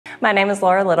My name is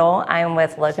Laura Little. I am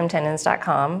with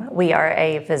locumtenens.com. We are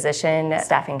a physician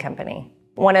staffing company.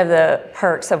 One of the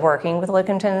perks of working with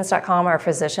locumtenens.com, our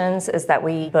physicians, is that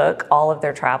we book all of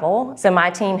their travel. So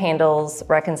my team handles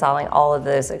reconciling all of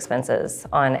those expenses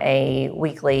on a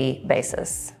weekly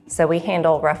basis. So we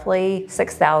handle roughly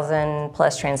 6,000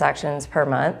 plus transactions per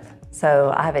month.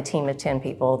 So I have a team of 10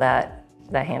 people that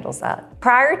handles that.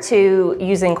 Prior to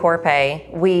using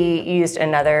Corpay, we used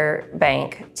another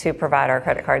bank to provide our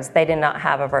credit cards. They did not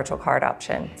have a virtual card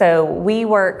option. So we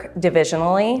work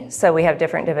divisionally. So we have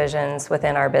different divisions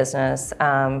within our business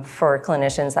for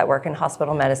clinicians that work in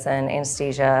hospital medicine,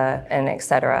 anesthesia, and et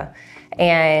cetera.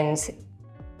 And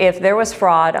if there was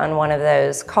fraud on one of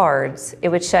those cards, it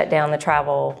would shut down the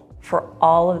travel for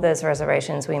all of those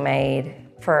reservations we made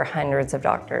for hundreds of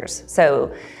doctors.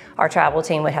 So our travel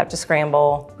team would have to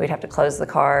scramble, we'd have to close the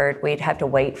card, we'd have to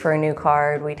wait for a new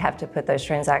card, we'd have to put those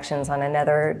transactions on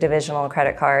another divisional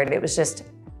credit card. It was just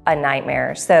a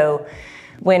nightmare. So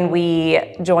when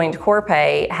we joined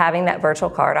Corpay, having that virtual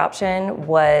card option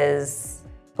was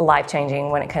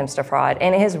life-changing when it comes to fraud,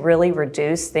 and it has really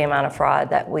reduced the amount of fraud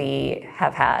that we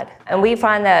have had. And we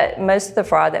find that most of the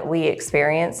fraud that we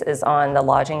experience is on the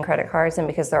lodging credit cards, and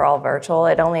because they're all virtual,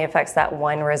 it only affects that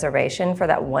one reservation for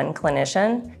that one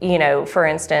clinician. You know, for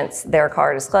instance, their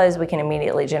card is closed, we can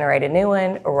immediately generate a new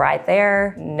one right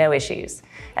there, no issues.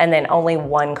 And then only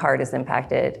one card is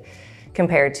impacted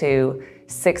compared to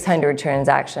 600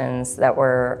 transactions that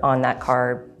were on that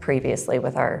card previously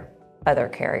with our other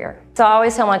carrier. So I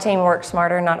always tell my team, work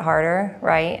smarter, not harder,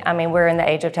 right? I mean, we're in the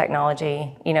age of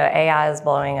technology. You know, AI is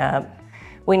blowing up.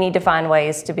 We need to find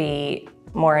ways to be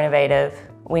more innovative.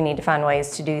 We need to find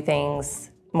ways to do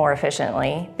things more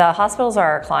efficiently. The hospitals are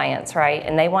our clients, right?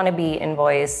 And they want to be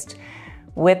invoiced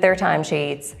with their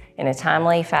timesheets in a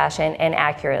timely fashion and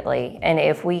accurately. And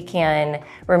if we can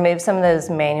remove some of those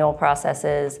manual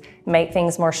processes, make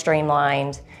things more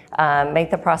streamlined, make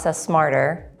the process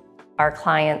smarter, our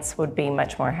clients would be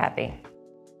much more happy.